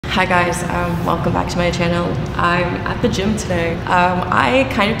Hi guys, welcome back to my channel. I'm at the gym today. I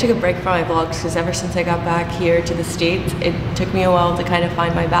kind of took a break from my vlogs because ever since I got back here to the States, it took me a while to kind of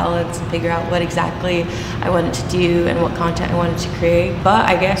find my balance and figure out what exactly I wanted to do and what content I wanted to create. But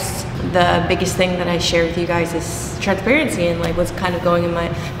I guess the biggest thing that I share with you guys is transparency and like what's kind of going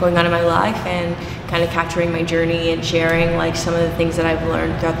on in my life, and kind of capturing my journey and sharing like some of the things that I've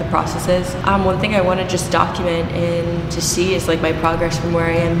learned throughout the processes. One thing I want to just document and to see is like my progress from where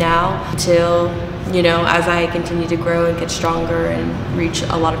I am now till, you know, as I continue to grow and get stronger and reach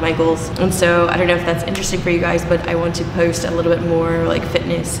a lot of my goals. And so I don't know if that's interesting for you guys, but I want to post a little bit more like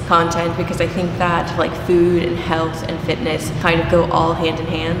fitness content because I think that like food and health and fitness kind of go all hand in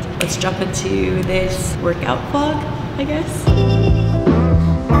hand. Let's jump into this workout vlog, I guess.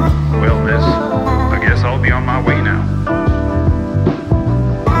 Well, miss, I guess I'll be on my way now.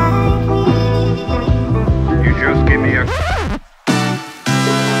 You just give me a...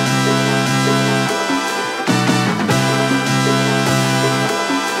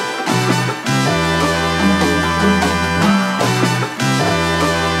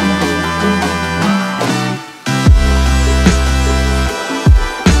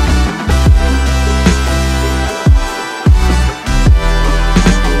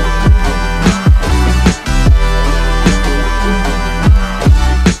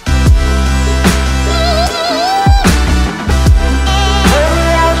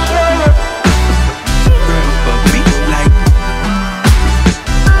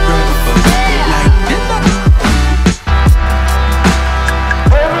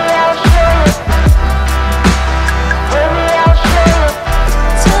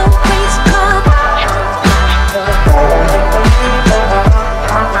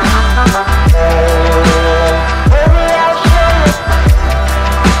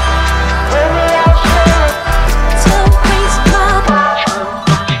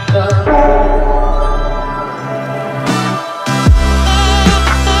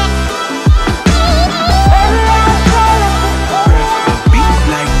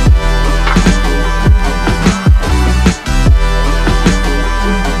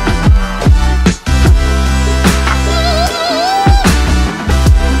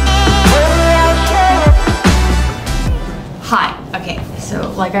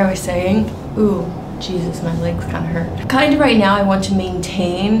 Like I was saying, ooh, Jesus, my legs kind of hurt. Kind of right now, I want to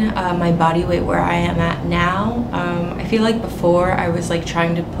maintain my body weight where I am at now. I feel like before I was like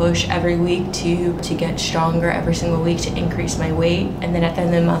trying to push every week to get stronger every single week to increase my weight. And then at the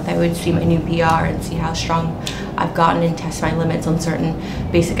end of the month, I would see my new PR and see how strong I've gotten and test my limits on certain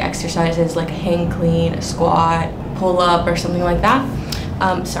basic exercises like a hang clean, a squat, pull up, or something like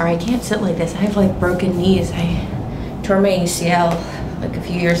that. Sorry, I can't sit like this. I have like broken knees. I tore my ACL like a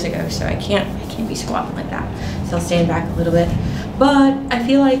few years ago, so I can't be squatting like that, so I'll stand back a little bit. But I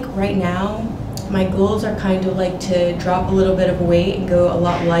feel like right now my goals are kind of like to drop a little bit of weight and go a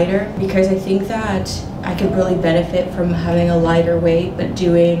lot lighter, because I think that I could really benefit from having a lighter weight but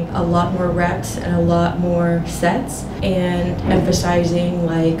doing a lot more reps and a lot more sets, and emphasizing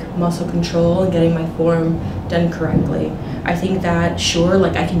like muscle control and getting my form done correctly. I think that sure,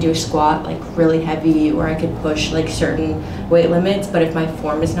 like I can do a squat like really heavy, or I could push like certain weight limits, but if my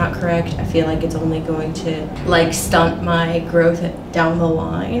form is not correct, I feel like it's only going to like stunt my growth down the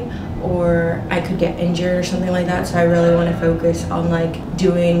line, or I could get injured or something like that. So I really want to focus on like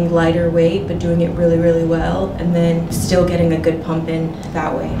doing lighter weight but doing it really well, and then still getting a good pump in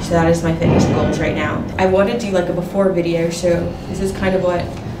that way. So that is my fitness goals right now. I want to do like a before video, so this is kind of what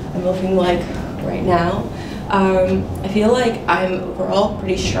I'm looking like right now. I feel like I'm overall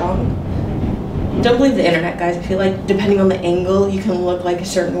pretty strong. Don't believe the internet, guys. I feel like depending on the angle, you can look like a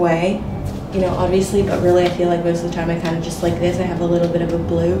certain way, you know, obviously, but really I feel like most of the time I kind of just like this. I have a little bit of a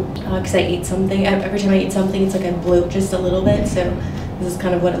blue because I ate something. Every time I eat something, it's like I bloat just a little bit, so this is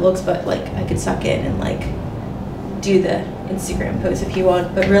kind of what it looks, but like I could suck in and like do the Instagram pose if you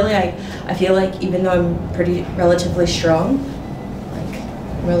want. But really I feel like even though I'm relatively strong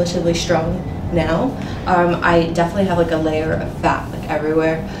now, I definitely have like a layer of fat like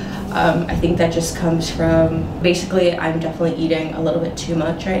everywhere. I think that just comes from, basically I'm definitely eating a little bit too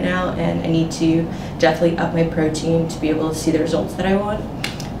much right now, and I need to definitely up my protein to be able to see the results that I want.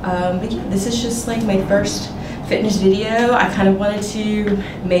 But yeah, this is just like my first fitness video. I kind of wanted to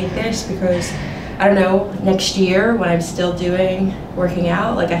make this because I don't know, next year when I'm still working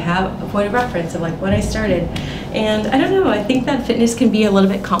out, like I have a point of reference of like when I started. And I don't know, I think that fitness can be a little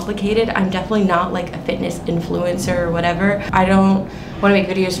bit complicated. I'm definitely not like a fitness influencer or whatever. I don't want to make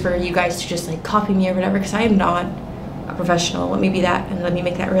videos for you guys to just like copy me or whatever, because I am not a professional. Let me be that, and let me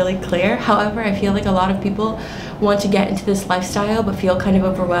make that really clear. However, I feel like a lot of people want to get into this lifestyle but feel kind of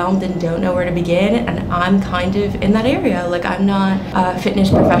overwhelmed and don't know where to begin, and I'm kind of in that area. Like, I'm not a fitness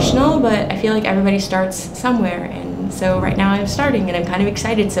professional, but I feel like everybody starts somewhere, and so right now I'm starting and I'm kind of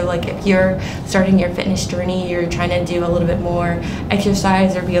excited. So like, if you're starting your fitness journey, you're trying to do a little bit more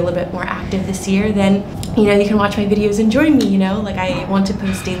exercise or be a little bit more active this year, then you know, you can watch my videos and join me, you know? Like, I want to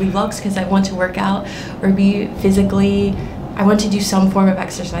post daily vlogs because I want to work out or be physically, I want to do some form of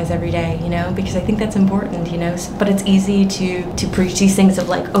exercise every day, you know, because I think that's important, you know. But it's easy to preach these things of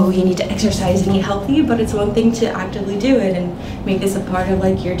like, oh, you need to exercise and eat healthy, but it's one thing to actively do it and make this a part of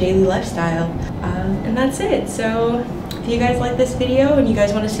like your daily lifestyle. And that's it. So if you guys like this video and you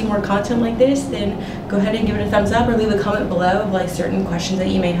guys want to see more content like this, then go ahead and give it a thumbs up or leave a comment below of like certain questions that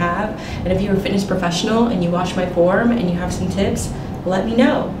you may have. And if you're a fitness professional and you watch my form and you have some tips, let me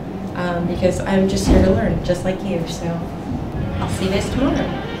know, because I'm just here to learn, just like you. So I'll see you guys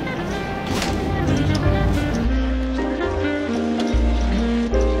tomorrow.